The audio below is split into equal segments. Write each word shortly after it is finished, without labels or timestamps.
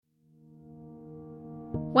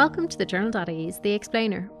Welcome to TheJournal.ie's The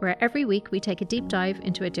Explainer, where every week we take a deep dive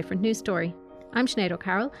into a different news story. I'm Sinead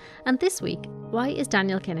O'Carroll, and this week, why is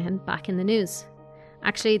Daniel Kinahan back in the news?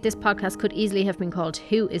 Actually, this podcast could easily have been called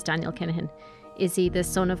Who is Daniel Kinahan? Is he the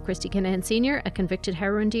son of Christy Kinahan Sr., a convicted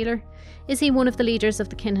heroin dealer? Is he one of the leaders of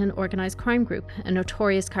the Kinahan organised crime group, a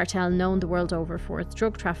notorious cartel known the world over for its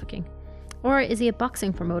drug trafficking? Or is he a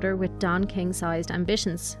boxing promoter with Don King-sized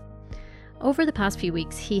ambitions? Over the past few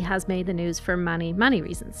weeks, he has made the news for many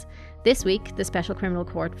reasons. This week, the Special Criminal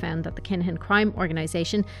Court found that the Kinahan crime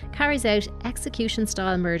organisation carries out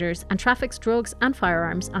execution-style murders and traffics drugs and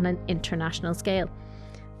firearms on an international scale.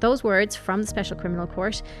 Those words from the Special Criminal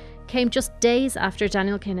Court came just days after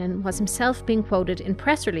Daniel Kinahan was himself being quoted in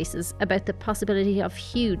press releases about the possibility of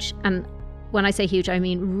huge, and when I say huge, I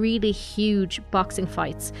mean really huge boxing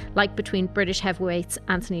fights, like between British heavyweights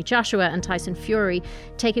Anthony Joshua and Tyson Fury,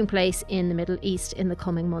 taking place in the Middle East in the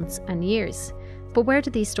coming months and years. But where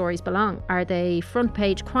do these stories belong? Are they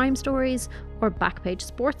front-page crime stories or back-page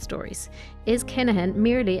sports stories? Is Kinahan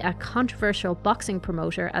merely a controversial boxing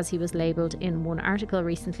promoter, as he was labelled in one article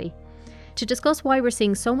recently? To discuss why we're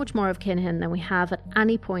seeing so much more of Kinahan than we have at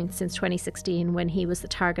any point since 2016, when he was the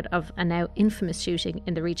target of a now infamous shooting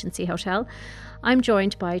in the Regency Hotel, I'm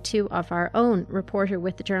joined by two of our own, reporter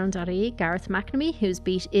with TheJournal.ie, Garreth McNamee, whose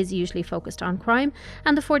beat is usually focused on crime,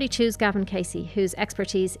 and the 42's Gavan Casey, whose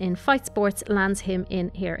expertise in fight sports lands him in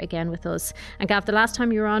here again with us. And Gav, the last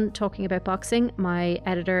time you were on talking about boxing, my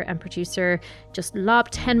editor and producer just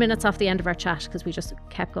lobbed 10 minutes off the end of our chat because we just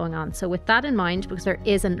kept going on. So with that in mind, because there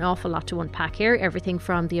is an awful lot to unpack here, everything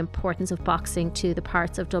from the importance of boxing to the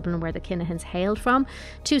parts of Dublin where the Kinahans hailed from,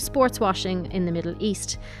 to sports washing in the Middle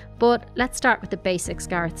East. But let's start with the basics,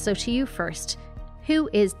 Gareth. So to you first, who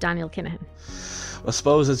is Daniel Kinahan? I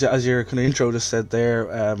suppose, as your kind of intro just said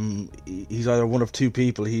there, he's either one of two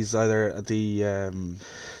people. He's either the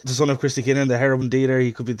son of Christy Kinahan, the heroin dealer.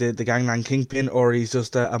 He could be the gangland kingpin, or he's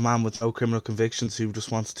just a man with no criminal convictions who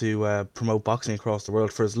just wants to promote boxing across the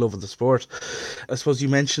world for his love of the sport. I suppose you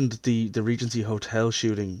mentioned the Regency Hotel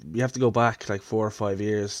shooting. You have to go back like 4 or 5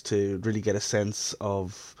 years to really get a sense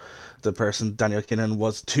of the person Daniel Kinahan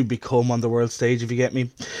was to become on the world stage, if you get me.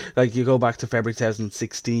 Like, you go back to February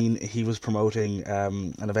 2016, he was promoting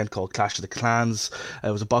an event called Clash of the Clans. It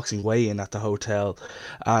was a boxing weigh-in at the hotel,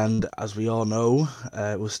 and as we all know,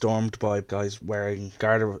 it was stormed by guys wearing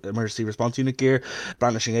Garda emergency response unit gear,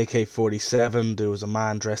 brandishing AK-47. There was a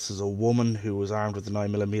man dressed as a woman who was armed with a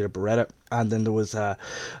 9mm Beretta, and then there was a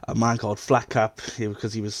man called Flat Cap,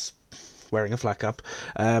 because he was wearing a flat cap.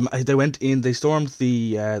 They went in, they stormed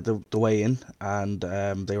the weigh-in, and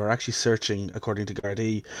they were actually searching, according to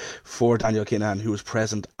Gardaí, for Daniel Kinahan, who was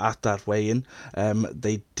present at that weigh-in.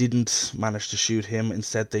 They didn't manage to shoot him.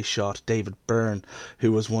 Instead, they shot David Byrne,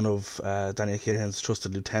 who was one of Daniel Kinahan's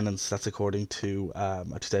trusted lieutenants. That's according to a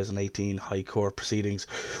 2018 High Court proceedings,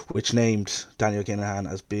 which named Daniel Kinahan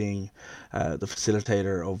as being the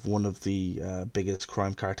facilitator of one of the biggest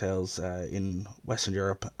crime cartels in Western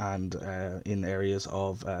Europe and in areas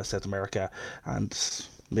of South America and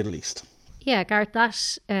Middle East. Yeah, Gareth,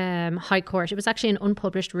 that High Court, it was actually an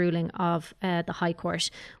unpublished ruling of the High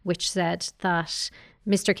Court, which said that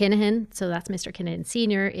Mr. Kinahan, so that's Mr. Kinahan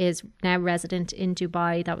Sr., is now resident in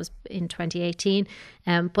Dubai. That was in 2018.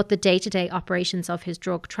 But the day-to-day operations of his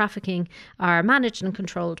drug trafficking are managed and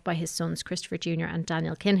controlled by his sons, Christopher Jr. and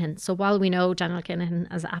Daniel Kinahan. So while we know Daniel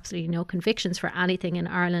Kinahan has absolutely no convictions for anything in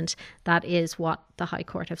Ireland, that is what the High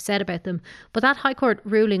Court have said about them. But that High Court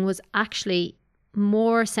ruling was actually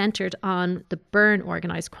more centred on the Byrne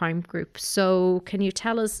organised crime group. So can you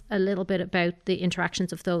tell us a little bit about the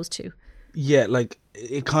interactions of those two? Yeah, like,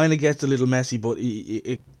 it kind of gets a little messy, but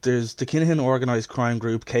there's the Kinahan organised crime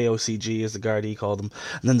group, KOCG as the Gardaí call them,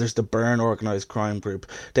 and then there's the Byrne organised crime group.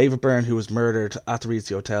 David Byrne, who was murdered at the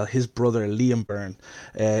Regency Hotel, his brother Liam Byrne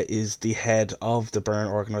is the head of the Byrne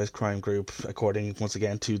organised crime group, according once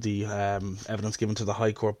again to the evidence given to the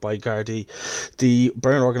High Court by Gardaí. The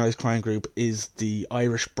Byrne organised crime group is the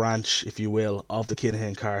Irish branch, if you will, of the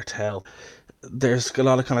Kinahan cartel. There's a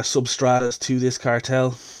lot of kind of substratas to this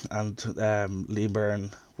cartel, and Liam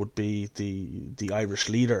Byrne would be the Irish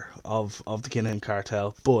leader of the Kinahan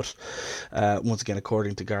cartel. But once again,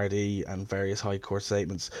 according to Gardaí and various High Court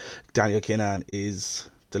statements, Daniel Kinahan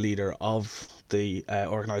is the leader of the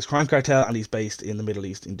organised crime cartel, and he's based in the Middle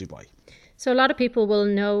East in Dubai. So a lot of people will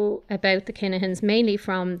know about the Kinahans mainly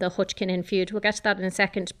from the Hutch Kinahan feud. We'll get to that in a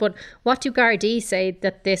second. But what do Gardaí say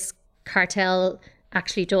that this cartel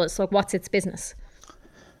actually does? So what's its business?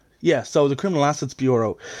 Yeah, so the Criminal Assets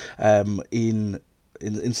Bureau in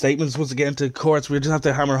in statements once again to courts. We just have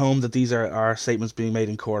to hammer home that these are statements being made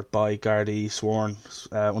in court by Gardaí, sworn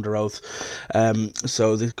under oath.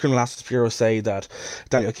 So the Criminal Assets Bureau say that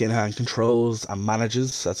Daniel Kinahan controls and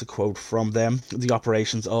manages, that's a quote from them, the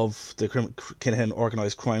operations of the Kinahan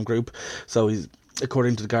organised crime group. So he's,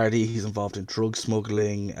 according to the Gardaí, he's involved in drug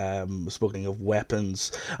smuggling, smuggling of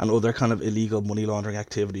weapons, and other kind of illegal money laundering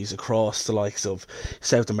activities across the likes of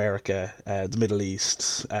South America, the Middle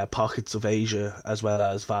East, pockets of Asia, as well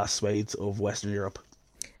as vast swathes of Western Europe.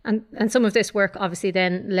 And some of this work obviously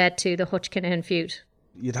then led to the Hutch-Kinahan feud.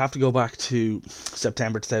 You'd have to go back to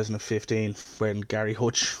September 2015 when Gary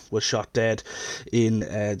Hutch was shot dead in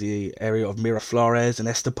the area of Miraflores in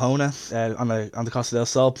Estepona on the Costa del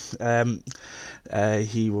Sol.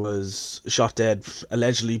 He was shot dead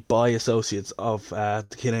allegedly by associates of the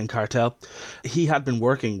Kinahan cartel. He had been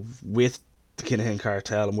working with the Kinahan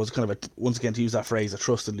cartel and was kind of, once again to use that phrase, a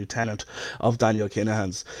trusted lieutenant of Daniel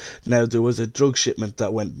Kinahan's. Now, there was a drug shipment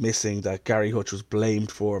that went missing that Gary Hutch was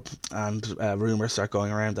blamed for, and rumours start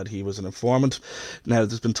going around that he was an informant. Now,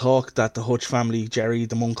 there's been talk that the Hutch family, Jerry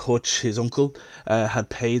the Monk Hutch, his uncle, had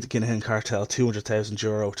paid the Kinahan cartel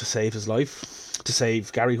 €200,000 to save his life, to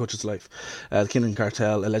save Gary Hutch's life. The Kinahan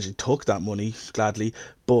cartel allegedly took that money gladly,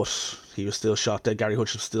 but he was still shot dead. Gary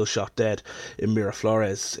Hutch was still shot dead in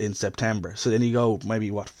Miraflores in September. So then you go, maybe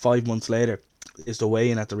 5 months later is the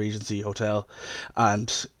weigh-in at the Regency Hotel,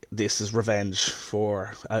 and this is revenge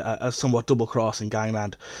for a somewhat double-crossing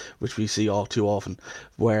gangland, which we see all too often,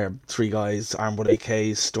 where three guys armed with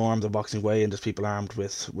AKs storm the boxing weigh-in. There's people armed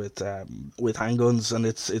with handguns, and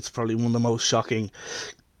it's probably one of the most shocking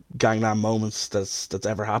gangland moments that's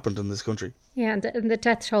ever happened in this country. Yeah, and the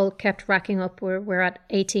death toll kept racking up. We're at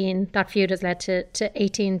 18. That feud has led to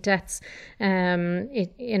 18 deaths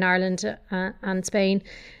in Ireland and Spain.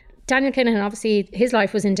 Daniel Kinahan, obviously, his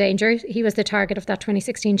life was in danger. He was the target of that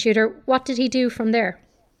 2016 shooter. What did he do from there?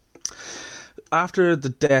 After the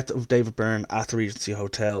death of David Byrne at the Regency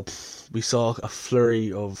Hotel, we saw a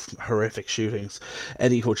flurry of horrific shootings.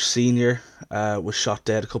 Eddie Hutch Sr. Was shot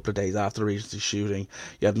dead a couple of days after the Regency shooting.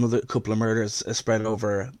 You had another couple of murders spread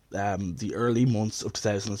over the early months of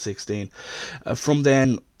 2016. From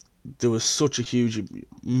then, there was such a huge,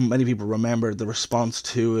 many people remember the response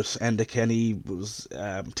to it. Enda Kenny was,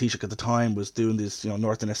 Taoiseach at the time, was doing this,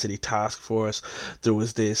 North Inner City task force. There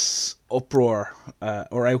was this uproar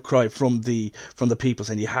or outcry from the people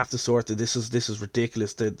saying, you have to sort it. This is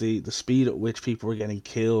ridiculous. The speed at which people were getting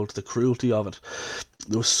killed, the cruelty of it.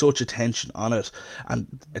 There was such attention on it, and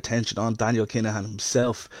attention on Daniel Kinahan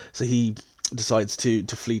himself. So he decides to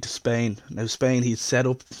flee to Spain. Now, Spain, he's set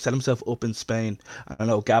himself up in Spain. I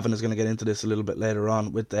know Gavan is going to get into this a little bit later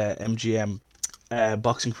on with the MGM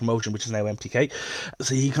boxing promotion, which is now MTK.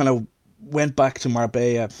 So he kind of went back to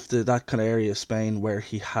Marbella, that kind of area of Spain where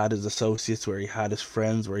he had his associates, where he had his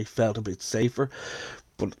friends, where he felt a bit safer.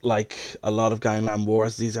 But like a lot of gangland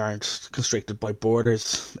wars, these aren't constricted by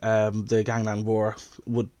borders. The gangland war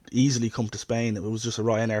would easily come to Spain. It was just a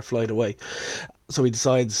Ryanair flight away. So he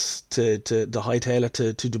decides to hightail it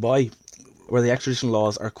to Dubai, where the extradition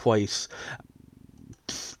laws are quite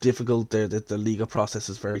difficult. The legal process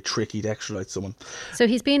is very tricky to extradite someone. So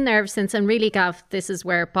he's been there ever since, and really, Gav, this is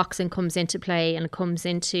where boxing comes into play and comes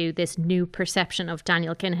into this new perception of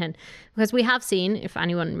Daniel Kinahan. Because we have seen, if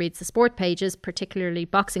anyone reads the sport pages, particularly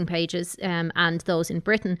boxing pages and those in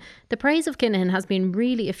Britain, the praise of Kinahan has been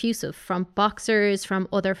really effusive from boxers, from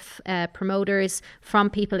other promoters, from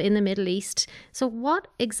people in the Middle East. So what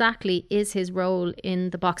exactly is his role in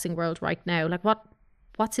the boxing world right now? Like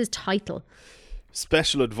what's his title?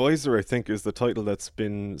 Special Advisor, I think, is the title that's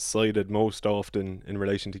been cited most often in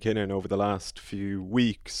relation to Kinahan over the last few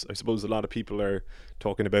weeks. I suppose a lot of people are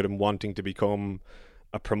talking about him wanting to become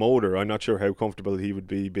a promoter. I'm not sure how comfortable he would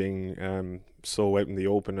be being so out in the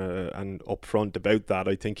open and upfront about that.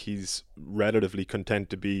 I think he's relatively content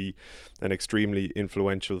to be an extremely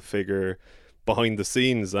influential figure behind the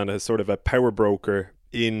scenes and a sort of a power broker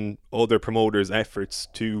in other promoters' efforts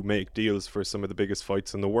to make deals for some of the biggest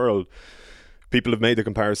fights in the world. People have made the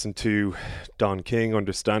comparison to Don King,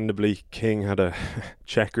 understandably. King had a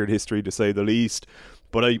checkered history, to say the least.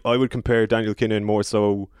 But I would compare Daniel Kinahan more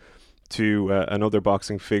so to another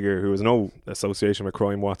boxing figure who has no association with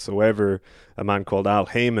crime whatsoever, a man called Al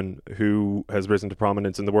Heyman, who has risen to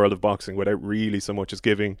prominence in the world of boxing without really so much as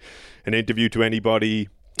giving an interview to anybody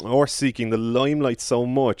or seeking the limelight so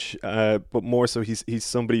much. But more so, he's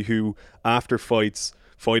somebody who, after fights,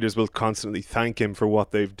 fighters will constantly thank him for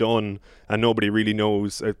what they've done, and nobody really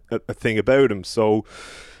knows a thing about him. So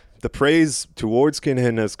the praise towards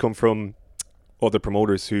Kinahan has come from other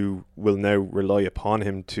promoters who will now rely upon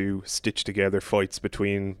him to stitch together fights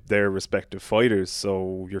between their respective fighters.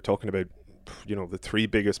 So you're talking about, the three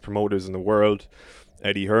biggest promoters in the world.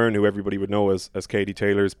 Eddie Hearn, who everybody would know as Katie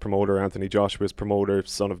Taylor's promoter, Anthony Joshua's promoter,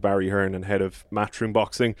 son of Barry Hearn and head of Matchroom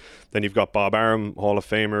Boxing. Then you've got Bob Arum, Hall of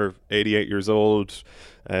Famer, 88 years old.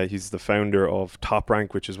 He's the founder of Top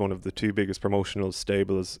Rank, which is one of the two biggest promotional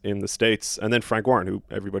stables in the States. And then Frank Warren, who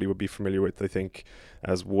everybody would be familiar with, I think,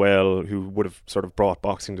 as well, who would have sort of brought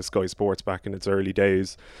boxing to Sky Sports back in its early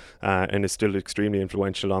days, and is still extremely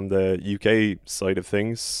influential on the UK side of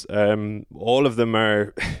things. All of them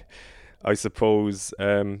are... I suppose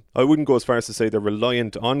I wouldn't go as far as to say they're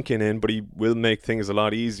reliant on Kinahan, but he will make things a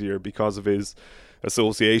lot easier because of his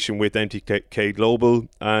association with MTK Global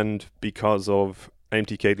and because of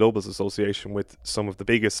MTK Global's association with some of the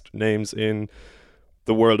biggest names in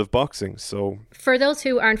the world of boxing. So for those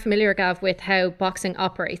who aren't familiar, Gav, with how boxing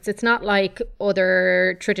operates, it's not like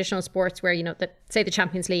other traditional sports where, say the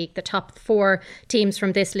Champions League, the top 4 teams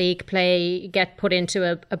from this league get put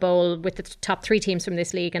into a bowl with the top 3 teams from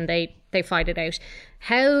this league and they fight it out.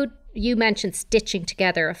 How you mentioned stitching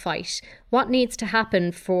together a fight. What needs to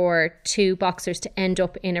happen for 2 boxers to end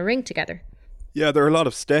up in a ring together? Yeah, there are a lot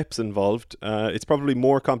of steps involved. It's probably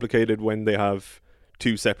more complicated when they have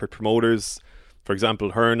 2 separate promoters. For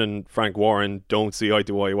example, Hearn and Frank Warren don't see eye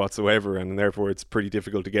to eye whatsoever, and therefore it's pretty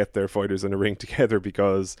difficult to get their fighters in a ring together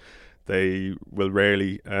because they will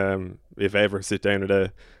rarely, if ever, sit down at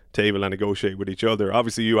a table and negotiate with each other.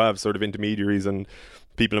 Obviously, you have sort of intermediaries and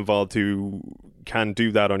people involved who can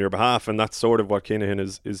do that on your behalf, and that's sort of what Kinahan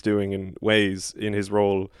is doing in ways in his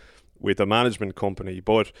role with a management company.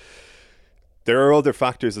 But there are other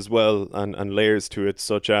factors as well and layers to it,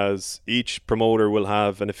 such as each promoter will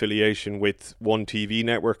have an affiliation with one TV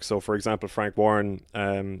network. So, for example, Frank Warren,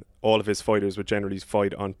 all of his fighters would generally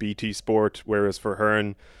fight on BT Sport, whereas for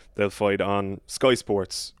Hearn, they'll fight on Sky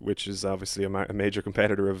Sports, which is obviously a major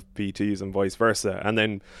competitor of BT's and vice versa. And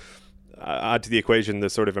then add to the equation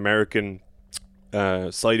the sort of American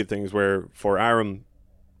side of things, where for Arum,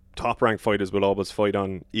 top-ranked fighters will always fight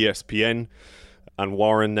on ESPN, and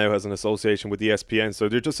Warren now has an association with ESPN. So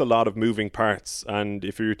there's just a lot of moving parts. And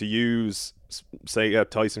if you were to use, say, a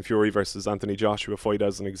Tyson Fury versus Anthony Joshua fight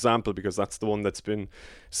as an example, because that's the one that's been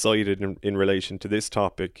cited in relation to this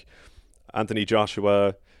topic, Anthony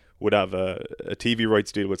Joshua would have a TV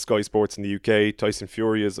rights deal with Sky Sports in the UK. Tyson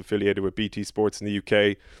Fury is affiliated with BT Sports in the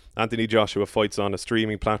UK. Anthony Joshua fights on a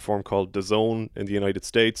streaming platform called DAZN in the United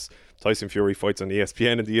States. Tyson Fury fights on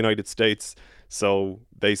ESPN in the United States. So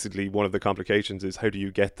basically one of the complications is how do you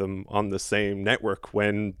get them on the same network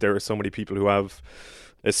when there are so many people who have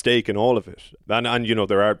a stake in all of it. And you know,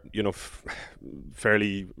 there are, you know,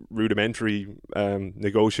 fairly rudimentary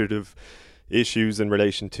negotiative issues in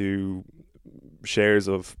relation to shares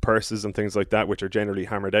of purses and things like that, which are generally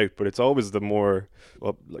hammered out, but it's always the more,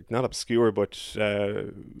 well, like not obscure, but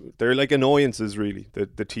they're like annoyances really, the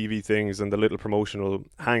TV things and the little promotional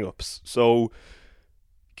hang-ups. So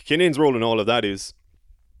Kinahan's role in all of that is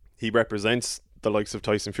he represents the likes of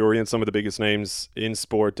Tyson Fury and some of the biggest names in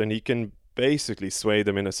sport, and he can basically sway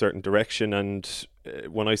them in a certain direction. And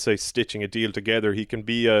when I say stitching a deal together, he can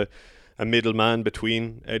be a middleman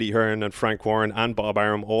between Eddie Hearn and Frank Warren and Bob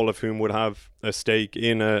Arum, all of whom would have a stake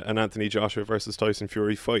in an Anthony Joshua versus Tyson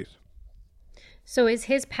Fury fight. So is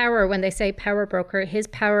his power, when they say power broker, his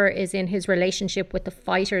power is in his relationship with the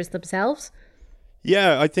fighters themselves?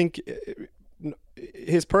 Yeah, I think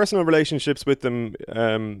his personal relationships with them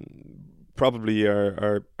probably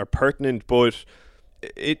are pertinent, but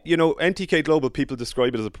NTK Global, people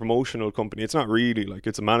describe it as a promotional company. It's not really, like,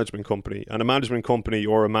 it's a management company, and a management company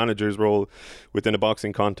or a manager's role within a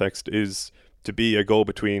boxing context is to be a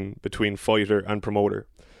go-between between fighter and promoter.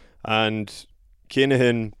 And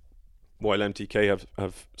Kinahan, while MTK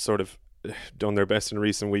have sort of done their best in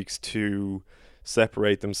recent weeks to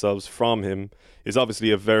separate themselves from him, is obviously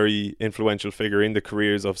a very influential figure in the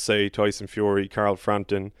careers of, say, Tyson Fury, Carl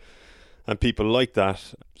Frampton, and people like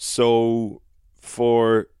that. So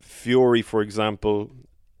for Fury, for example,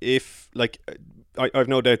 if, like, I've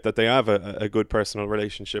no doubt that they have a good personal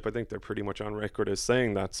relationship. I think they're pretty much on record as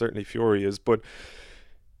saying that. Certainly Fury is, but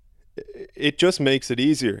it just makes it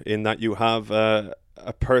easier in that you have a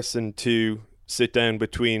person to sit down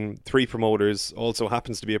between 3 promoters. Also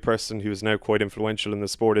happens to be a person who is now quite influential in the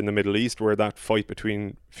sport in the Middle East, where that fight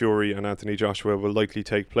between Fury and Anthony Joshua will likely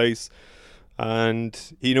take place. And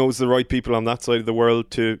he knows the right people on that side of the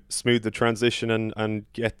world to smooth the transition and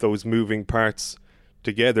get those moving parts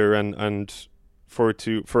together and for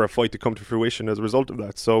a fight to come to fruition as a result of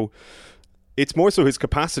that. So it's more so his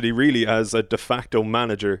capacity really as a de facto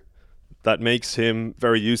manager that makes him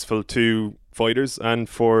very useful to fighters and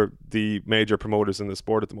for the major promoters in the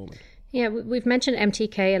sport at the moment. Yeah, we've mentioned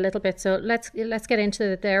MTK a little bit, so let's get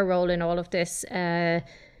into their role in all of this.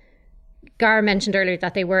 Gar mentioned earlier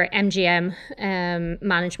that they were MGM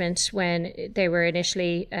management when they were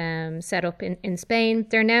initially set up in Spain.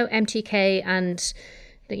 They're now MTK, and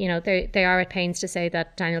they are at pains to say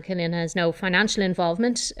that Daniel Kinahan has no financial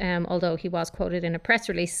involvement, although he was quoted in a press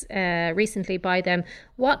release recently by them.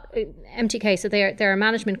 What MTK? So they're a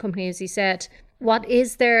management company, as you said. What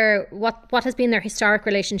has been their historic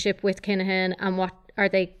relationship with Kinahan, and what are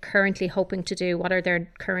they currently hoping to do? What are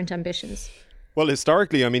their current ambitions? Well,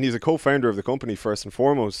 historically, I mean, he's a co-founder of the company first and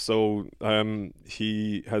foremost, so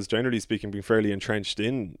he has, generally speaking, been fairly entrenched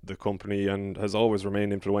in the company and has always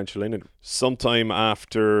remained influential in it. Sometime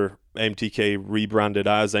after MTK rebranded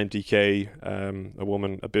as MTK,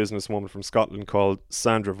 a businesswoman from Scotland called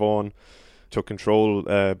Sandra Vaughan took control,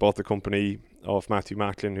 bought the company off Matthew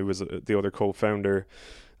Macklin, who was the other co-founder,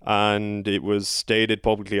 and it was stated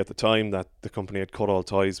publicly at the time that the company had cut all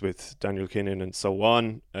ties with Daniel Kinahan and so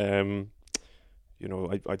on.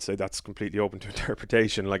 I'd say that's completely open to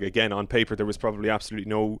interpretation. Like, again, on paper, there was probably absolutely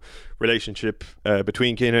no relationship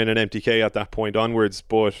between Kinahan and MTK at that point onwards,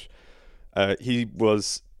 but he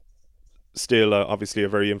was still obviously a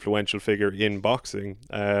very influential figure in boxing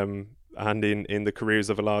and in the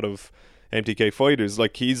careers of a lot of MTK fighters.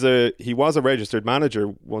 Like, he was a registered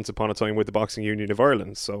manager once upon a time with the Boxing Union of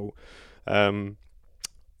Ireland. So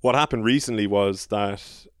what happened recently was that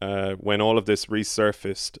when all of this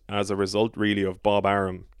resurfaced as a result really of Bob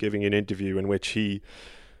Arum giving an interview in which he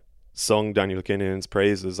sung Daniel Kinahan's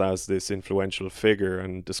praises as this influential figure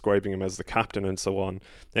and describing him as the captain and so on,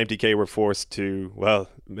 MTK were forced to, well,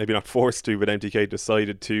 maybe not forced to, but MTK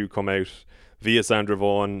decided to come out via Sandra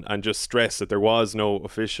Vaughan and just stress that there was no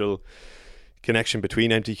official connection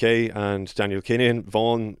between MTK and Daniel Kinahan.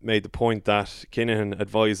 Vaughan made the point that Kinahan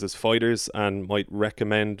advises fighters and might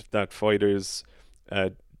recommend that fighters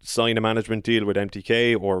sign a management deal with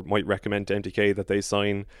MTK, or might recommend to MTK that they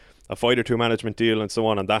sign a fighter to a management deal and so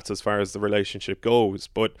on, and that's as far as the relationship goes.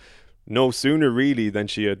 But no sooner really than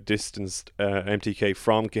she had distanced MTK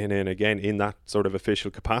from Kinahan again in that sort of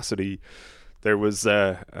official capacity, there was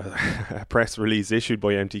a press release issued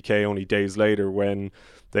by MTK only days later when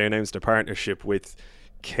they announced a partnership with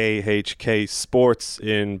KHK Sports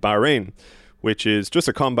in Bahrain, which is just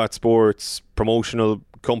a combat sports promotional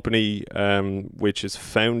company which is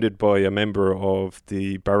founded by a member of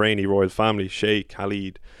the Bahraini royal family, Sheikh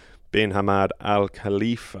Khalid bin Hamad Al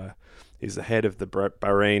Khalifa. He's the head of the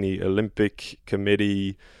Bahraini Olympic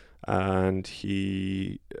Committee, and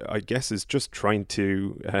he, I guess, is just trying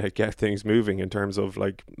to get things moving in terms of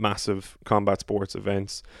like massive combat sports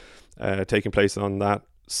events taking place on that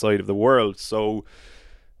side of the world. So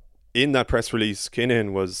in that press release,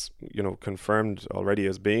 Kinahan was, confirmed already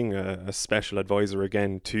as being a special advisor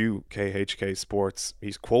again to KHK Sports.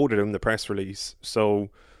 He's quoted in the press release.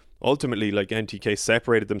 So ultimately, like, MTK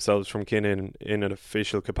separated themselves from Kinahan in an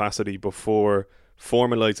official capacity before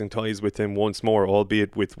formalising ties with him once more,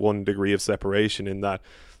 albeit with one degree of separation in that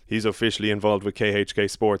he's officially involved with KHK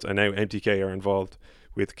Sports and now MTK are involved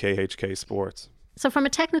with KHK Sports. So from a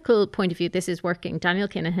technical point of view, this is working. Daniel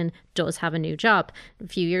Kinahan does have a new job. A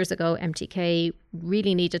few years ago, MTK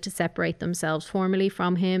really needed to separate themselves formally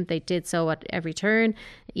from him. They did so at every turn,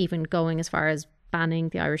 even going as far as banning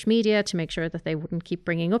the Irish media to make sure that they wouldn't keep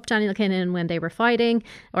bringing up Daniel Kinahan when they were fighting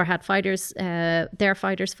or had fighters, their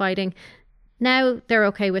fighters fighting. Now they're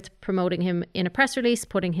okay with promoting him in a press release,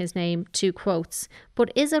 putting his name to quotes.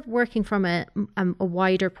 But is it working from a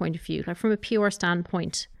wider point of view, like from a pure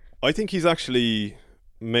standpoint? I think he's actually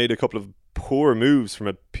made a couple of poor moves from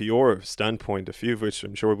a pure standpoint, a few of which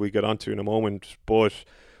I'm sure we'll get onto in a moment. But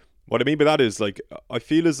what I mean by that is, like, I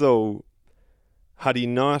feel as though had he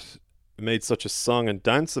not made such a song and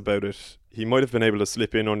dance about it, he might have been able to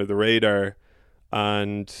slip in under the radar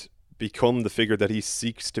and become the figure that he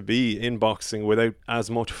seeks to be in boxing without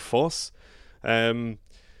as much fuss.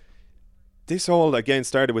 This all, again,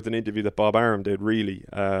 started with an interview that Bob Arum did, really,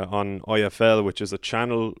 on IFL, which is a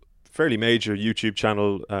channel, fairly major YouTube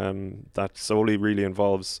channel that solely really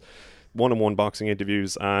involves one-on-one boxing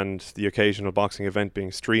interviews and the occasional boxing event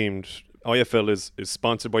being streamed. IFL is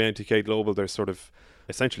sponsored by NTK Global. They're sort of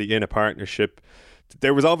essentially in a partnership.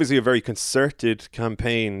 There was obviously a very concerted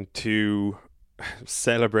campaign to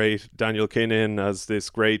celebrate Daniel Kinahan as this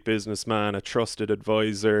great businessman, a trusted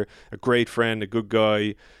advisor, a great friend, a good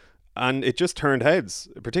guy, and it just turned heads,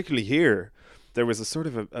 particularly here. There was a sort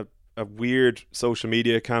of a weird social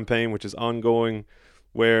media campaign which is ongoing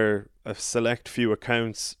where a select few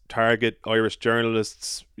accounts target Irish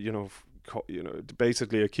journalists,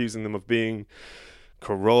 basically accusing them of being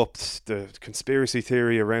corrupt, the conspiracy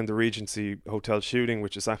theory around the Regency Hotel shooting,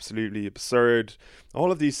 which is absolutely absurd.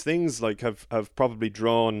 All of these things have probably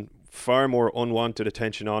drawn far more unwanted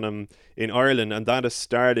attention on him in Ireland, and that has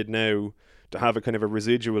started now to have a kind of a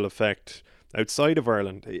residual effect outside of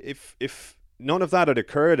Ireland. If none of that had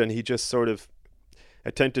occurred and he just sort of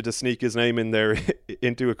attempted to sneak his name in there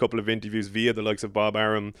into a couple of interviews via the likes of Bob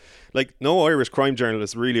Arum, no Irish crime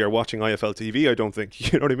journalists really are watching IFL TV, I don't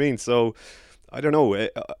think. You know what I mean? So I don't know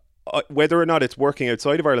whether or not it's working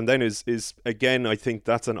outside of Ireland. Then is again, I think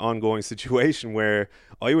that's an ongoing situation where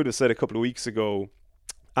I would have said a couple of weeks ago,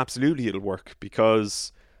 absolutely it'll work,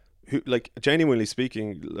 because genuinely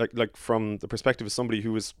speaking, from the perspective of somebody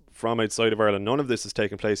who was from outside of Ireland, none of this has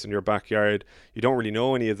taken place in your backyard. You don't really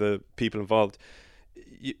know any of the people involved.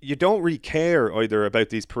 You don't really care either about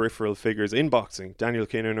these peripheral figures in boxing, Daniel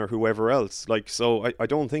Kinahan or whoever else. So I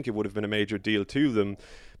don't think it would have been a major deal to them.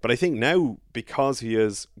 But I think now, because he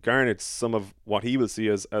has garnered some of what he will see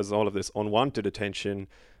as all of this unwanted attention,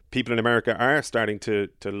 people in America are starting to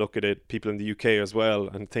look at it, people in the UK as well,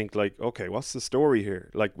 and think okay, what's the story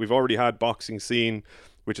here? We've already had Boxing Scene,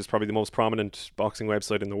 which is probably the most prominent boxing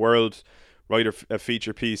website in the world, write a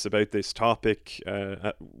feature piece about this topic,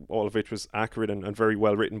 all of which was accurate and very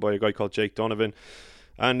well written by a guy called Jake Donovan.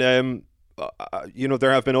 And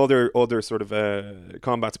there have been other sort of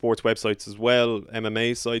combat sports websites as well,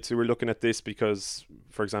 MMA sites who are looking at this because,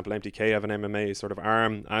 for example, MTK have an MMA sort of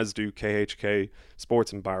arm, as do KHK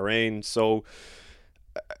Sports in Bahrain. So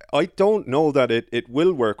I don't know that it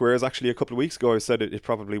will work, whereas actually a couple of weeks ago I said it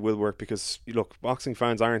probably will work, because look, boxing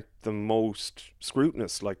fans aren't the most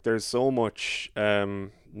scrutinous. There's so much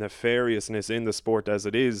nefariousness in the sport as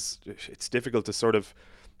it is. It's difficult to sort of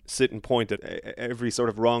sit and point at every sort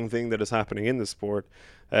of wrong thing that is happening in the sport.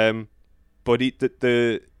 But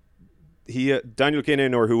Daniel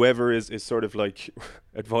Kinahan or whoever is sort of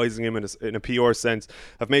advising him in a PR sense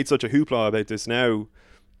have made such a hoopla about this now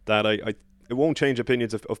that it won't change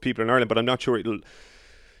opinions of people in Ireland, but I'm not sure it'll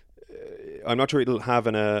have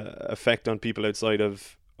an effect on people outside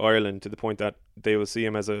of Ireland to the point that they will see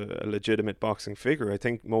him as a legitimate boxing figure. I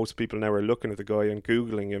think most people now are looking at the guy and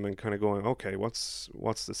Googling him and kind of going, okay, what's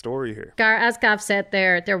the story here? Gar, as Gav said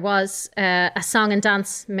there was a song and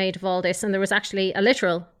dance made of all this, and there was actually a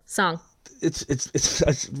literal song. It's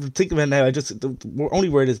I think about it now, the only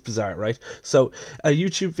word is bizarre, right? So a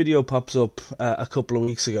YouTube video pops up a couple of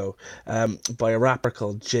weeks ago by a rapper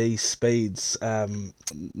called Jay Spades.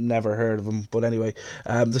 Never heard of him, but anyway,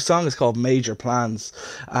 the song is called Major Plans,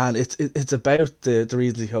 and it's about the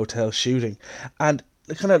Regency Hotel shooting. And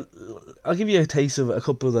I'll give you a taste of a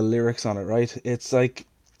couple of the lyrics on it, right? It's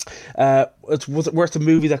was it worth a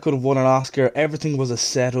movie that could have won an Oscar? Everything was a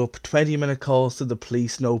setup. 20-minute calls to the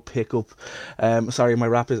police, no pickup. Sorry, my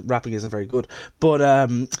rapping isn't very good, but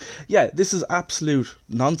this is absolute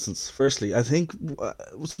nonsense. Firstly, I think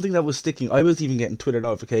something that was sticking. I was even getting Twitter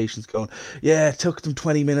notifications going, "Yeah, it took them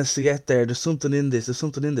 20 minutes to get there. There's something in this.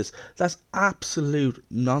 That's absolute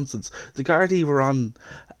nonsense. The Gardaí were on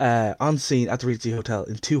scene at the Regency Hotel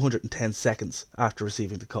in 210 seconds after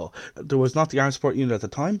receiving the call. There was not the armed support unit at the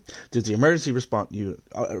time. There was the emergency response unit.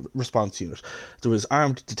 There was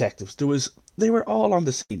armed detectives. They were all on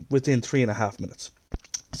the scene within 3.5 minutes.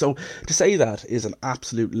 So to say that is an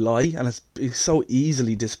absolute lie, and it's so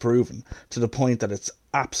easily disproven to the point that it's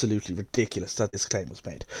absolutely ridiculous that this claim was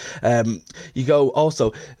made. You go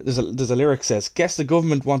also, there's a lyric says, "Guess the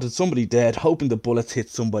government wanted somebody dead, hoping the bullets hit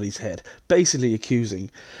somebody's head," basically accusing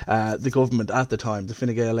the government at the time, the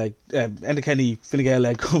Fine Gael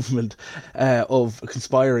government, of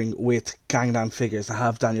conspiring with gangland figures to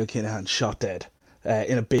have Daniel Kinahan shot dead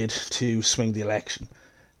in a bid to swing the election.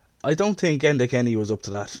 I don't think Enda Kenny was up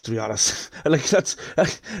to that, to be honest.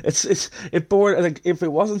 It bored. If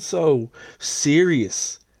it wasn't so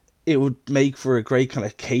serious, it would make for a great kind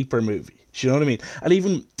of caper movie. Do you know what I mean? And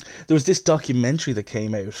even there was this documentary that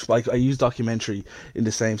came out. I use documentary in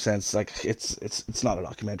the same sense. It's not a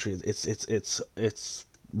documentary. It's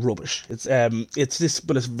rubbish. It's this,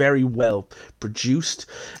 but it's very well produced.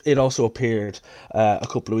 It also appeared a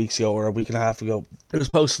couple of weeks ago or a week and a half ago. It was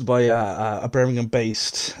posted by a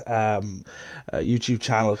Birmingham-based YouTube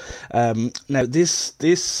channel. Now this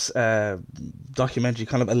documentary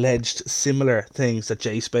kind of alleged similar things that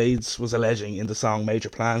Jay Spades was alleging in the song Major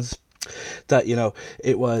Plans. That,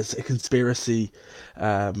 it was a conspiracy.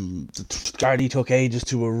 The Gardaí took ages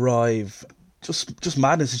to arrive. just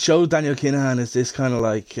madness. It shows Daniel Kinahan is this kind of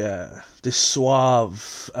like this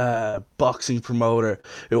suave boxing promoter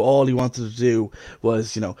who all he wanted to do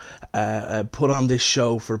was, put on this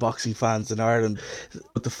show for boxing fans in Ireland.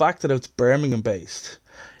 But the fact that it's Birmingham based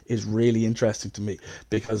is really interesting to me,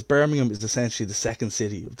 because Birmingham is essentially the second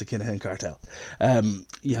city of the Kinahan cartel.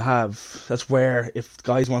 That's where, if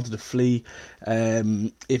guys wanted to flee,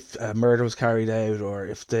 if a murder was carried out, or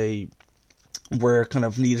if they were kind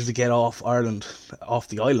of needed to get off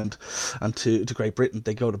the island, and to Great Britain,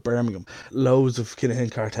 they go to Birmingham. Loads of Kinahan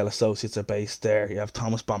cartel associates are based there. You have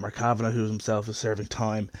Thomas Bomber Gavan, who himself is serving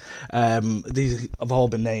time. These have all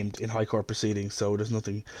been named in High Court proceedings, so there's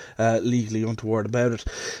nothing legally untoward about it.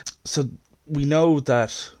 So we know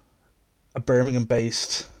that a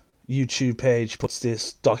Birmingham-based YouTube page puts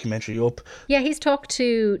this documentary up. Yeah, he's talked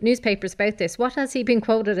to newspapers about this. What has he been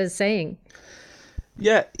quoted as saying?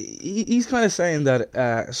 Yeah, he's kind of saying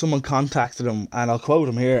that someone contacted him, and I'll quote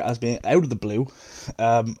him here, as being out of the blue,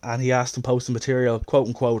 and he asked to post the material, quote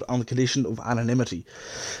unquote, on the condition of anonymity.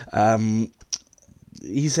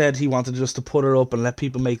 He said he wanted just to put it up and let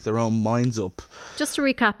people make their own minds up. Just to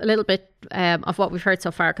recap a little bit of what we've heard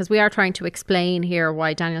so far, because we are trying to explain here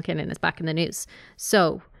why Daniel Kinahan is back in the news.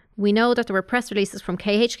 So we know that there were press releases from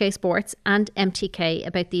KHK Sports and MTK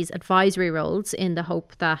about these advisory roles, in the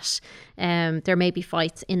hope that there may be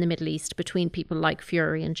fights in the Middle East between people like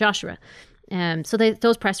Fury and Joshua. So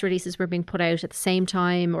those press releases were being put out at the same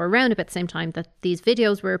time, or around about the same time, that these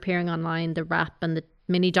videos were appearing online, the rap and the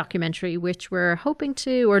mini documentary, which were hoping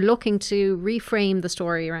to, or looking to, reframe the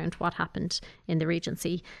story around what happened in the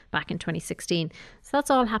Regency back in 2016. So that's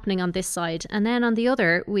all happening on this side. And then on the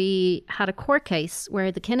other, we had a court case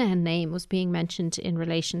where the Kinahan name was being mentioned in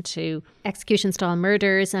relation to execution-style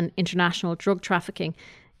murders and international drug trafficking.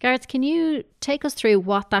 Garreth, can you take us through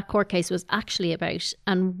what that court case was actually about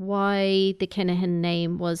and why the Kinahan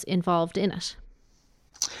name was involved in it?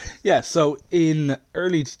 Yeah, so in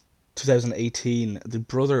early 2018, the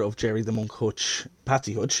brother of Jerry the Monk Hutch,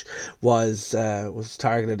 Patsy Hutch, was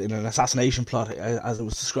targeted in an assassination plot, as it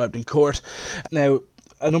was described in court. Now,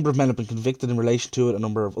 a number of men have been convicted in relation to it. A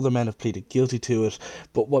number of other men have pleaded guilty to it.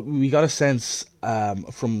 But what we got a sense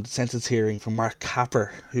from the sentence hearing from Mark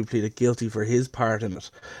Capper, who pleaded guilty for his part in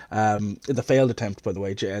it, the failed attempt, by the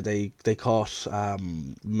way. They caught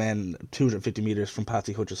men 250 metres from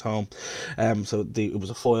Patsy Hutch's home. So it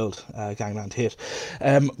was a foiled gangland hit.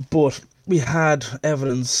 But we had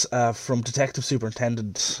evidence from Detective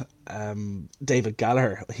Superintendent David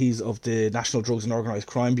Gallagher. He's of the National Drugs and Organised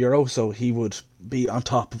Crime Bureau, so he would be on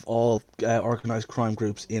top of all organised crime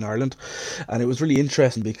groups in Ireland. And it was really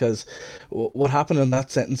interesting, because what happened in that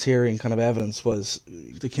sentence hearing kind of evidence was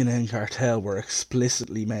the Kinahan cartel were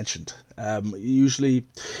explicitly mentioned. Usually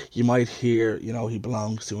you might hear, he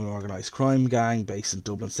belongs to an organised crime gang based in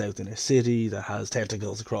Dublin South Inner City that has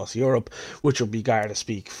tentacles across Europe, which would be Garda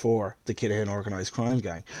speak for the Kinahan organised crime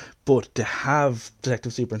gang. But to have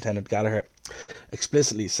Detective Superintendent Gallagher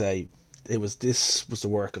explicitly say this was the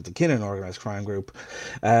work of the Kinahan organised crime group.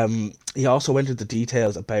 He also went into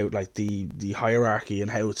details about like the hierarchy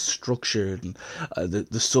and how it's structured, and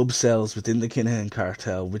the sub-cells within the Kinahan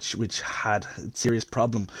cartel, which had a serious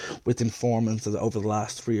problem with informants over the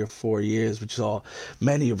last 3 or 4 years, which saw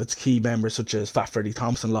many of its key members, such as Fat Freddie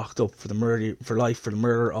Thompson, locked up for the murder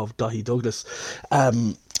of Daithí Douglas.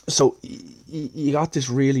 So you got this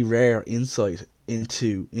really rare insight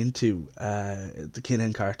into the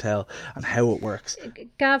Kinahan cartel and how it works.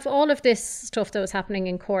 Gav, all of this stuff that was happening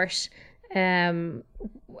in court, and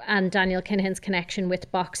Daniel Kinahan's connection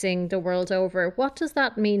with boxing the world over, what does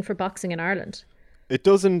that mean for boxing in Ireland? It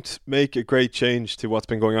doesn't make a great change to what's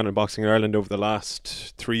been going on in boxing in Ireland over the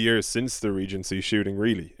last 3 years since the Regency shooting,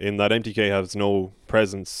 really, in that MTK has no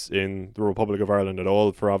presence in the Republic of Ireland at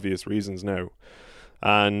all, for obvious reasons now.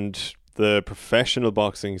 And the professional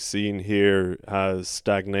boxing scene here has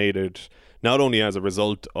stagnated, not only as a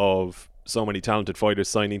result of so many talented fighters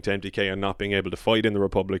signing to MTK and not being able to fight in the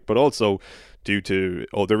Republic, but also due to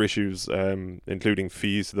other issues, including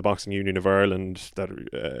fees to the Boxing Union of Ireland, that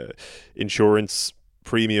insurance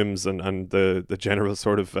premiums, and the general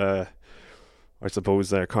sort of,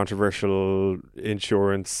 controversial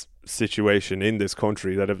insurance situation in this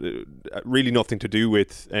country that have really nothing to do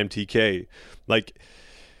with MTK. Like,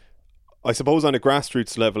 I suppose on a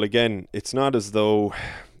grassroots level, again, it's not as though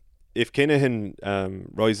if Kinahan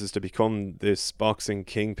rises to become this boxing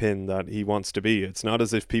kingpin that he wants to be, it's not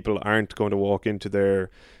as if people aren't going to walk into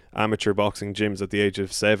their amateur boxing gyms at the age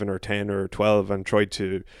of 7 or 10 or 12 and try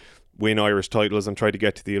to win Irish titles and try to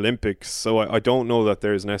get to the Olympics. So I don't know that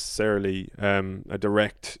there's necessarily a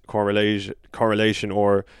direct correlation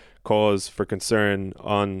or cause for concern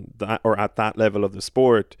on that, or at that level of the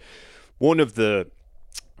sport. One of the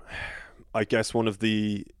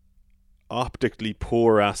optically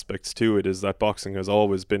poor aspects to it is that boxing has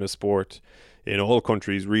always been a sport in all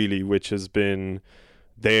countries, really, which has been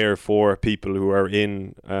there for people who are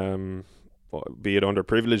in, be it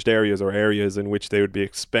underprivileged areas or areas in which they would be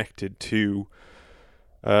expected to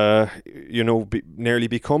nearly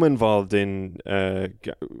become involved in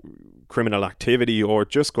criminal activity or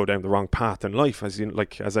just go down the wrong path in life,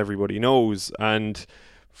 as everybody knows. And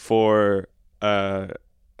for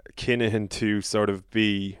Kinahan to sort of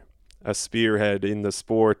be a spearhead in the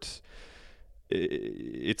sport,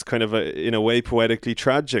 it's kind of in a way poetically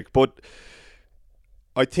tragic. But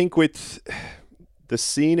I think with the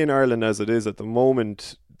scene in Ireland as it is at the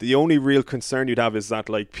moment, the only real concern you'd have is that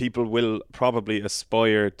like people will probably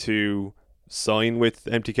aspire to sign with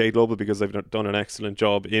MTK Global because they've done an excellent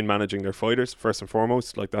job in managing their fighters, first and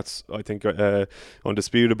foremost. Like that's, I think,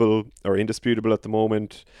 indisputable at the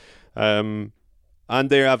moment. And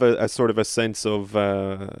they have a sort of a sense of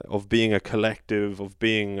being a collective, of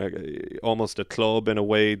being almost a club in a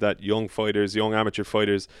way that young amateur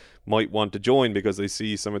fighters might want to join because they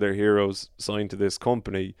see some of their heroes signed to this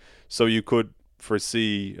company. So you could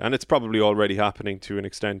foresee, and it's probably already happening to an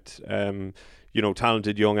extent,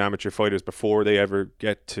 talented young amateur fighters, before they ever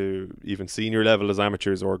get to even senior level as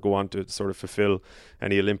amateurs or go on to sort of fulfill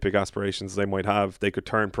any Olympic aspirations they might have, they could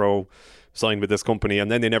turn pro, sign with this company, and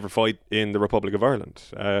then they never fight in the Republic of Ireland.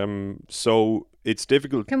 So it's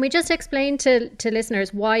difficult. Can we just explain to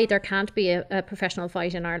listeners why there can't be a professional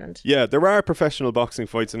fight in Ireland? Yeah, there are professional boxing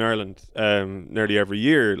fights in Ireland nearly every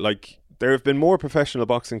year. Like, there have been more professional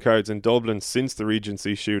boxing cards in Dublin since the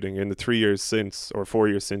Regency shooting in the 3 years since, or 4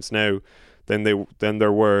 years since now, than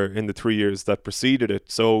there were in the 3 years that preceded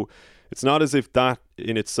it. So it's not as if that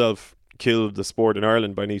in itself killed the sport in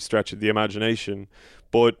Ireland by any stretch of the imagination,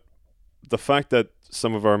 but the fact that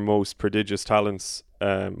some of our most prodigious talents,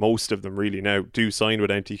 most of them really now, do sign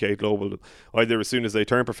with MTK Global, either as soon as they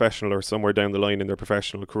turn professional or somewhere down the line in their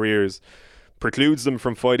professional careers, precludes them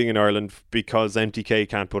from fighting in Ireland because MTK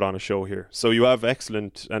can't put on a show here. So you have an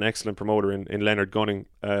excellent promoter in Leonard Gunning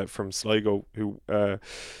from Sligo, who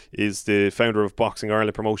is the founder of Boxing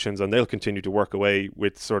Ireland Promotions, and they'll continue to work away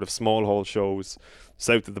with sort of small hall shows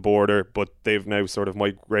south of the border, but they've now sort of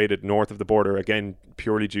migrated north of the border, again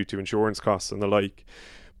purely due to insurance costs and the like.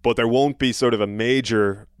 But there won't be sort of a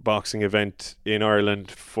major boxing event in Ireland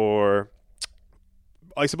for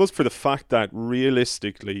the fact that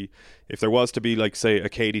realistically, if there was to be, like, say, a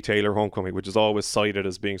Katie Taylor homecoming, which is always cited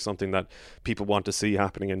as being something that people want to see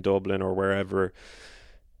happening in Dublin or wherever,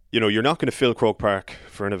 you're not going to fill Croke Park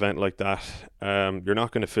for an event like that. You're not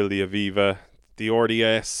going to fill the Aviva. The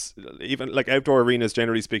RDS, even like outdoor arenas,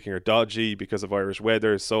 generally speaking, are dodgy because of Irish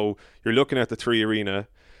weather. So you're looking at the Three Arena,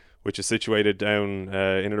 which is situated down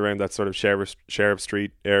in and around that sort of Sheriff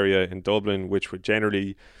Street area in Dublin, which would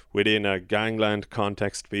generally, within a gangland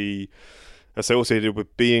context, be associated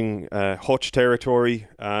with being Hutch territory.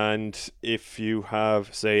 And if you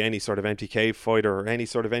have, say, any sort of MTK fighter or any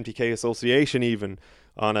sort of MTK association even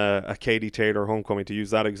on a Katie Taylor homecoming, to use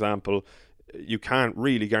that example, you can't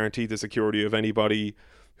really guarantee the security of anybody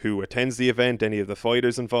who attends the event, any of the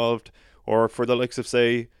fighters involved, or for the likes of,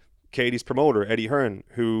 say, Katie's promoter, Eddie Hearn,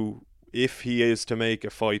 who, if he is to make a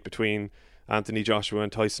fight between Anthony Joshua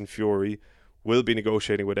and Tyson Fury, will be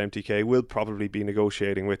negotiating with MTK, will probably be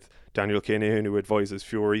negotiating with Daniel Kinahan, who advises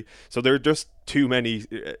Fury. So there are just too many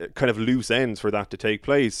kind of loose ends for that to take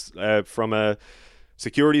place from a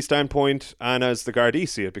security standpoint, and as the Gardaí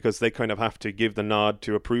see it, because they kind of have to give the nod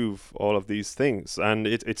to approve all of these things. And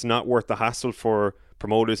it's not worth the hassle for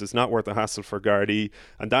promoters, it's not worth the hassle for Gardaí,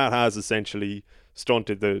 and that has essentially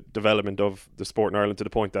stunted the development of the sport in Ireland to the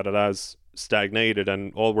point that it has stagnated,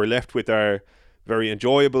 and all we're left with are very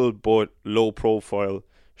enjoyable but low profile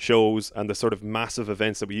shows, and the sort of massive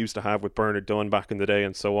events that we used to have with Bernard Dunn back in the day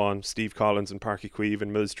and so on, Steve Collins and Páirc Uí Chaoimh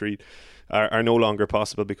and Mill Street, are no longer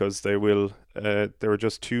possible because there are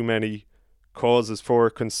just too many causes for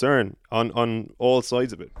concern on all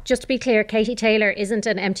sides of it. Just to be clear, Katie Taylor isn't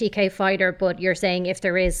an MTK fighter, but you're saying if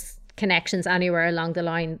there is connections anywhere along the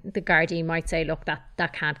line, the Gardaí might say, look,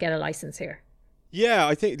 that can't get a license here. Yeah,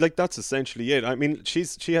 I think like that's essentially it. I mean,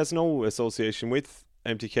 she has no association with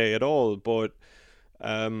MTK at all, but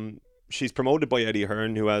she's promoted by Eddie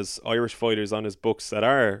Hearn, who has Irish fighters on his books that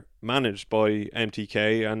are managed by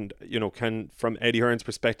MTK. And, can, from Eddie Hearn's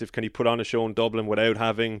perspective, can he put on a show in Dublin without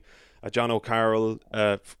having a John O'Carroll,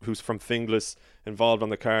 who's from Finglas, involved on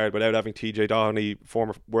the card, without having TJ Doherty,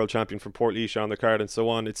 former world champion from Portlaoise, on the card, and so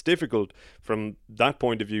on? It's difficult from that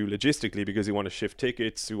point of view logistically, because you want to shift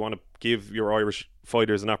tickets, you want to give your Irish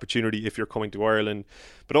fighters an opportunity if you're coming to Ireland.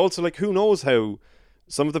 But also, who knows how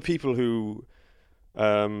some of the people who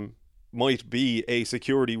might be a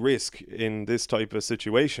security risk in this type of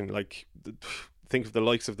situation, think of the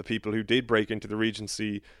likes of the people who did break into the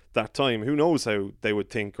Regency that time. Who knows how they would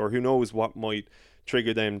think, or who knows what might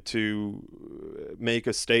trigger them to make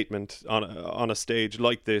a statement on a stage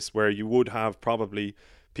like this, where you would have probably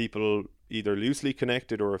people either loosely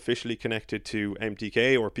connected or officially connected to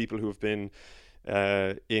MTK, or people who have been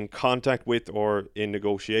in contact with or in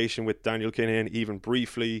negotiation with Daniel Kinahan, even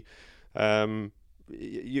briefly.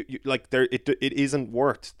 It isn't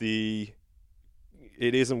worth the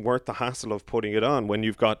hassle of putting it on when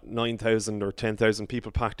you've got 9,000 or 10,000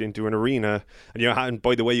 people packed into an arena, and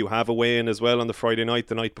by the way, you have a weigh-in as well on the Friday night,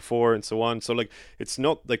 the night before, and so on. So it's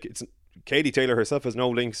not it's Katie Taylor herself has no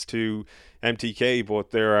links to MTK,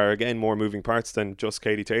 but there are again more moving parts than just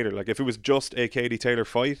Katie Taylor. If it was just a Katie Taylor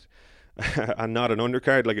fight and not an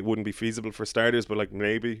undercard, it wouldn't be feasible for starters, but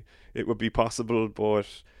maybe it would be possible. But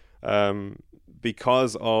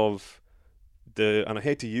because of and I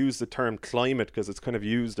hate to use the term climate, because it's kind of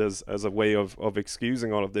used as a way of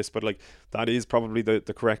excusing all of this, but that is probably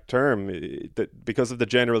the correct term. Because of the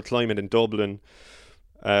general climate in Dublin,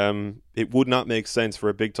 it would not make sense for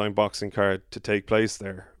a big time boxing card to take place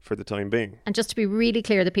there for the time being. And just to be really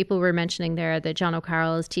clear, the people we're mentioning there, the John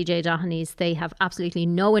O'Carrolls, TJ Doheny's, they have absolutely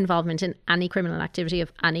no involvement in any criminal activity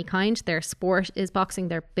of any kind. Their sport is boxing,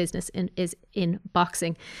 their business is in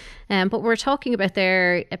boxing. But we're talking about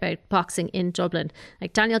boxing in Dublin.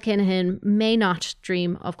 Daniel Kinahan may not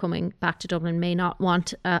dream of coming back to Dublin, may not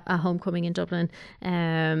want a homecoming in Dublin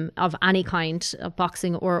of any kind, of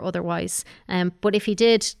boxing or otherwise. But if he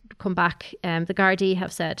did come back, the Gardaí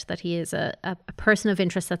have said that he is a person of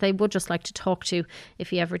interest that they would just like to talk to if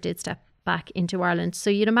he ever did step back into Ireland. So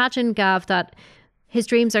you'd imagine, Gav, that his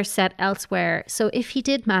dreams are set elsewhere. So if he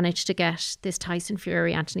did manage to get this Tyson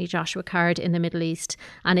Fury, Anthony Joshua card in the Middle East,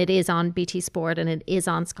 and it is on BT Sport and it is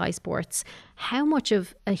on Sky Sports, how much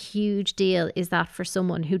of a huge deal is that for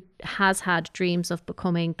someone who has had dreams of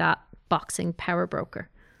becoming that boxing power broker?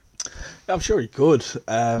 I'm sure he could,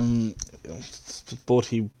 but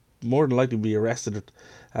he more than likely be arrested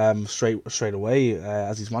straight away,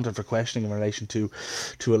 as he's wanted for questioning in relation to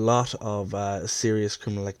a lot of serious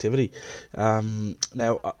criminal activity.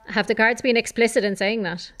 Now, have the guards been explicit in saying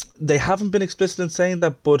that? They haven't been explicit in saying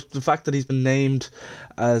that, but the fact that he's been named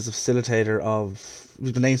as a facilitator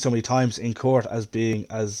he's been named so many times in court as being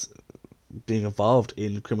involved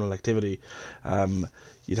in criminal activity,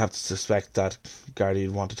 you'd have to suspect that Gardaí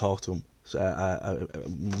would want to talk to him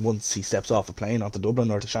once he steps off a plane onto Dublin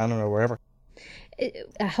or to Shannon or wherever.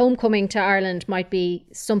 A homecoming to Ireland might be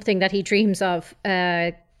something that he dreams of,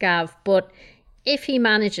 Gav, but if he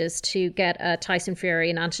manages to get a Tyson Fury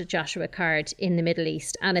and Anthony Joshua card in the Middle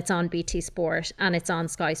East, and it's on BT Sport and it's on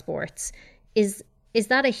Sky Sports, is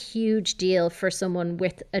that a huge deal for someone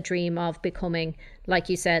with a dream of becoming, like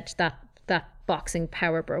you said, that boxing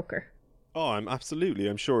power broker? Oh,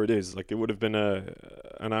 I'm sure it is. It would have been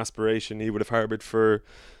an aspiration he would have harboured for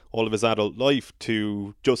all of his adult life,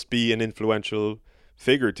 to just be an influential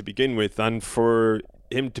figure to begin with, and for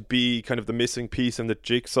him to be kind of the missing piece in the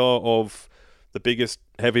jigsaw of the biggest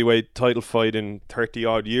heavyweight title fight in 30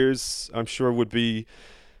 odd years, I'm sure would be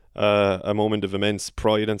a moment of immense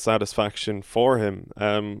pride and satisfaction for him.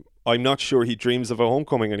 I'm not sure he dreams of a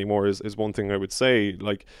homecoming anymore, is one thing I would say.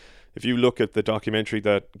 If you look at the documentary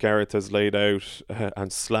that Garrett has laid out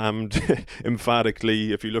and slammed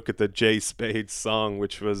emphatically, if you look at the Jay Spade song,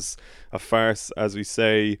 which was a farce, as we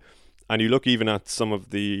say, and you look even at some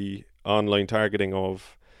of the online targeting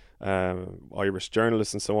of Irish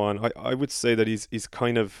journalists and so on, I would say that he's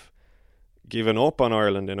kind of given up on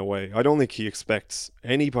Ireland in a way. I don't think he expects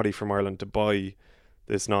anybody from Ireland to buy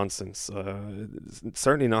this nonsense.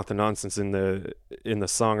 Certainly not the nonsense in the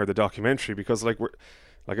song or the documentary, because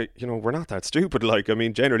we're not that stupid.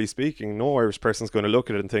 Generally speaking, no Irish person's going to look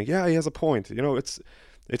at it and think, yeah, he has a point.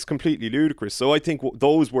 It's completely ludicrous. So I think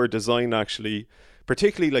those were designed actually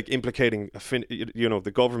particularly like implicating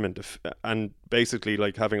the government, and basically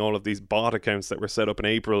like having all of these bot accounts that were set up in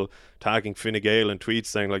April tagging Fine Gael and tweets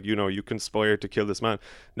saying like, you conspired to kill this man.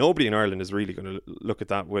 Nobody in Ireland is really going to look at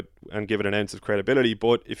that and give it an ounce of credibility.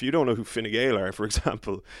 But if you don't know who Fine Gael are, for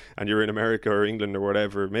example, and you're in America or England or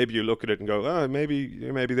whatever, maybe you look at it and go, maybe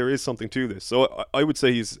there is something to this. So I would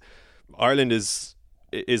say Ireland is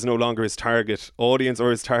no longer his target audience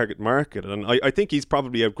or his target market, and I think he's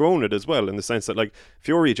probably outgrown it as well, in the sense that like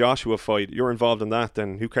Fury Joshua fight, you're involved in that,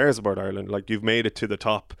 then who cares about Ireland? Like, you've made it to the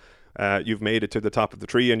top. You've made it to the top of the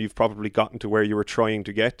tree, and you've probably gotten to where you were trying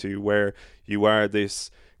to get to, where you are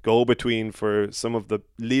this go-between for some of the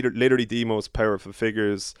literally the most powerful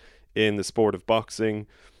figures in the sport of boxing,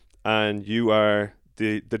 and you are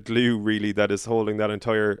the glue really that is holding that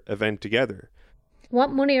entire event together. What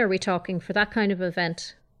money are we talking for that kind of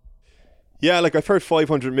event? Yeah, like I've heard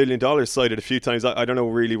 $500 million cited a few times. I don't know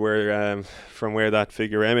really where from where that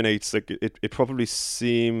figure emanates. Like it probably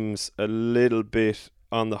seems a little bit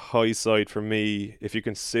on the high side for me, if you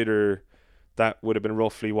consider that would have been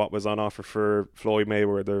roughly what was on offer for Floyd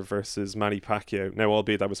Mayweather versus Manny Pacquiao. Now,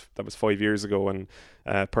 albeit that was 5 years ago, and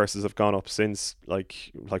purses have gone up since,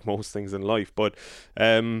 like most things in life. But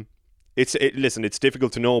listen, it's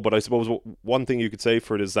difficult to know, but I suppose one thing you could say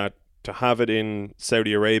for it is that to have it in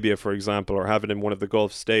Saudi Arabia, for example, or have it in one of the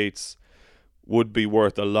Gulf states would be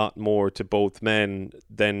worth a lot more to both men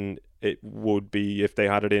than it would be if they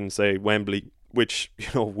had it in, say, Wembley, which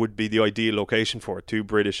would be the ideal location for it, two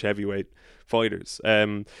British heavyweight fighters.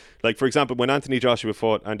 Like, for example, when Anthony Joshua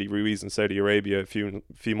fought Andy Ruiz in Saudi Arabia a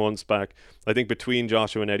few months back, I think between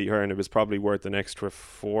Joshua and Eddie Hearn, it was probably worth an extra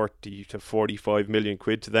 40 to 45 million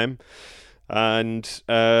quid to them. And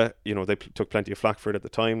they took plenty of flack for it at the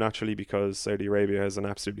time, naturally, because Saudi Arabia has an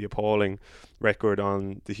absolutely appalling record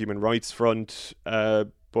on the human rights front,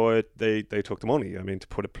 but they took the money, to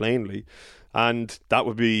put it plainly. And that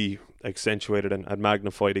would be accentuated and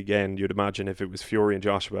magnified again, you'd imagine, if it was Fury and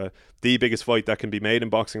Joshua, the biggest fight that can be made in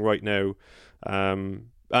boxing right now. And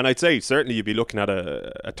I'd say certainly you'd be looking at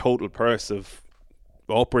a total purse of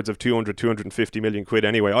upwards of 250 million quid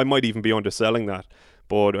anyway. I might even be underselling that,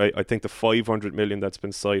 but I think the 500 million that's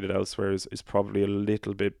been cited elsewhere is probably a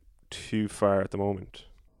little bit too far at the moment.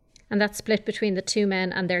 And that's split between the two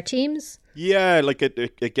men and their teams? Yeah, like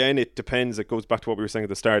again, it depends. It goes back to what we were saying at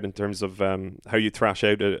the start in terms of how you thrash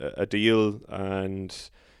out a deal, and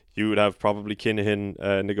you would have probably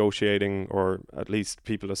Kinahan negotiating, or at least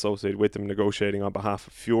people associated with him negotiating on behalf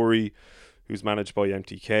of Fury, who's managed by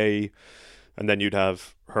MTK, and then you'd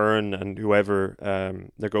have Hearn and whoever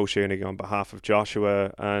negotiating on behalf of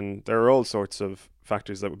Joshua, and there are all sorts of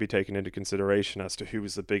factors that would be taken into consideration as to who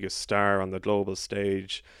is the biggest star on the global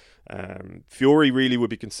stage. Fury really would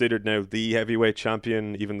be considered now the heavyweight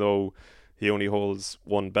champion, even though he only holds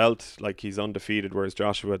one belt. Like, he's undefeated, whereas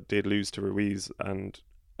Joshua did lose to Ruiz and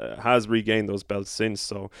has regained those belts since.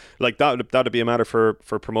 So like that'd be a matter for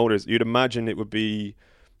promoters. You'd imagine it would be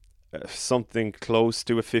something close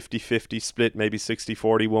to a 50-50 split, maybe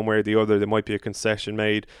 60-40 one way or the other. There might be a concession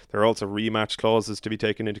made. There are also rematch clauses to be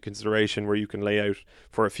taken into consideration, where you can lay out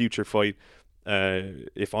for a future fight,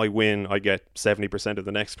 if I win, I get 70% of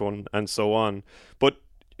the next one, and so on. But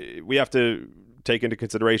we have to take into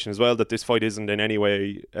consideration as well that this fight isn't in any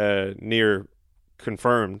way near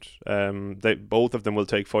confirmed. Both of them will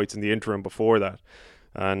take fights in the interim before that,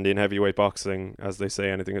 and in heavyweight boxing, as they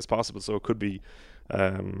say, anything is possible. So it could be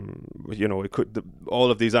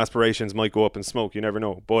all of these aspirations might go up in smoke. You never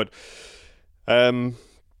know. But I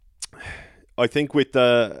think with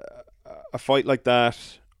a fight like that,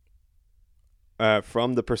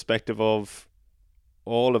 from the perspective of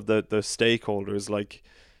all of the stakeholders, like,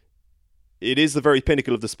 it is the very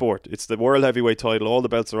pinnacle of the sport. It's the world heavyweight title. All the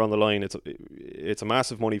belts are on the line. It's a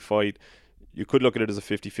massive money fight. You could look at it as a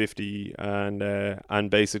 50-50 and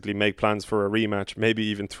basically make plans for a rematch, maybe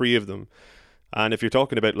even three of them. And if you're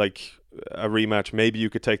talking about like a rematch, maybe you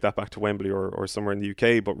could take that back to Wembley or somewhere in the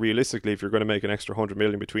UK. But realistically, if you're going to make an extra 100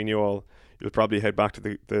 million between you all, you'll probably head back to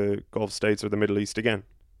the Gulf states or the Middle East again.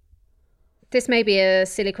 This may be a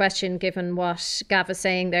silly question given what Gav is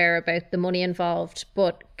saying there about the money involved,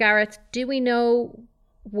 but Garrett, do we know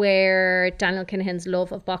where Daniel Kinahan's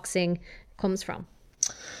love of boxing comes from?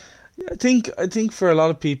 Yeah, I think for a lot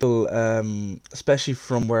of people, especially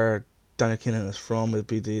from where Daniel Kinahan is from, it'd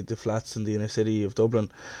be the flats in the inner city of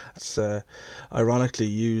Dublin. It's ironically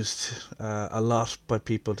used a lot by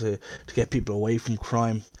people to get people away from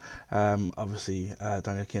crime. Obviously,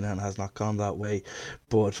 Daniel Kinahan has not gone that way,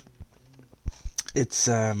 but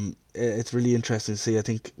it's really interesting to see. I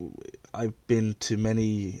think I've been to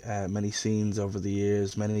many scenes over the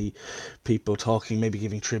years, many people talking, maybe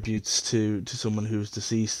giving tributes to someone who's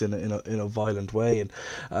deceased in a violent way, and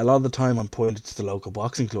a lot of the time I'm pointed to the local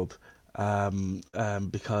boxing club,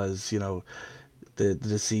 because the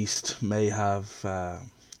deceased may have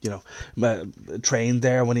trained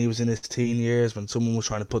there when he was in his teen years, when someone was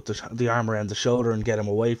trying to put the arm around the shoulder and get him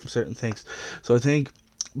away from certain things. So I think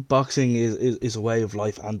boxing is a way of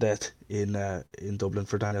life and death in Dublin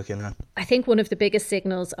for Daniel Kinahan. I think one of the biggest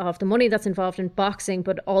signals of the money that's involved in boxing,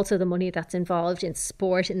 but also the money that's involved in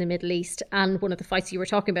sport in the Middle East, and one of the fights you were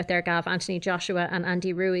talking about there, Gav, Anthony Joshua and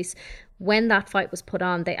Andy Ruiz, when that fight was put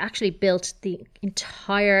on, they actually built the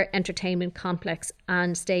entire entertainment complex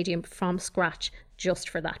and stadium from scratch just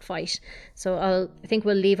for that fight. So I think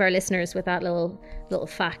we'll leave our listeners with that little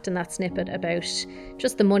fact and that snippet about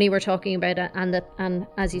just the money we're talking about, and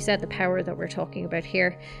as you said, the power that we're talking about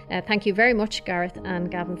here. Thank you very much, Garreth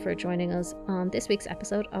and Gavan, for joining us on this week's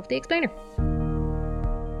episode of The Explainer.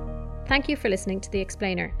 Thank you for listening to The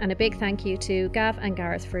Explainer, and a big thank you to Gav and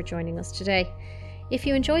Garreth for joining us today. If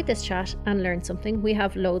you enjoyed this chat and learned something, we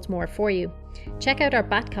have loads more for you. Check out our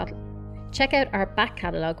back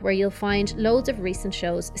catalogue, where you'll find loads of recent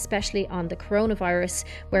shows, especially on the coronavirus,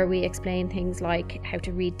 where we explain things like how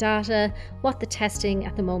to read data, what the testing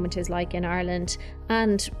at the moment is like in Ireland,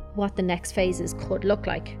 and what the next phases could look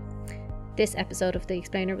like. This episode of The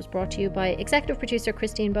Explainer was brought to you by executive producer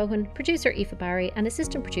Christine Bohan, producer Aoife Barry, and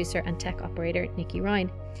assistant producer and tech operator Nikki Ryan.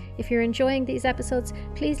 If you're enjoying these episodes,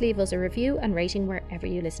 please leave us a review and rating wherever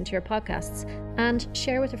you listen to your podcasts, and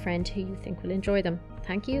share with a friend who you think will enjoy them.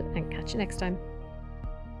 Thank you, and catch you next time.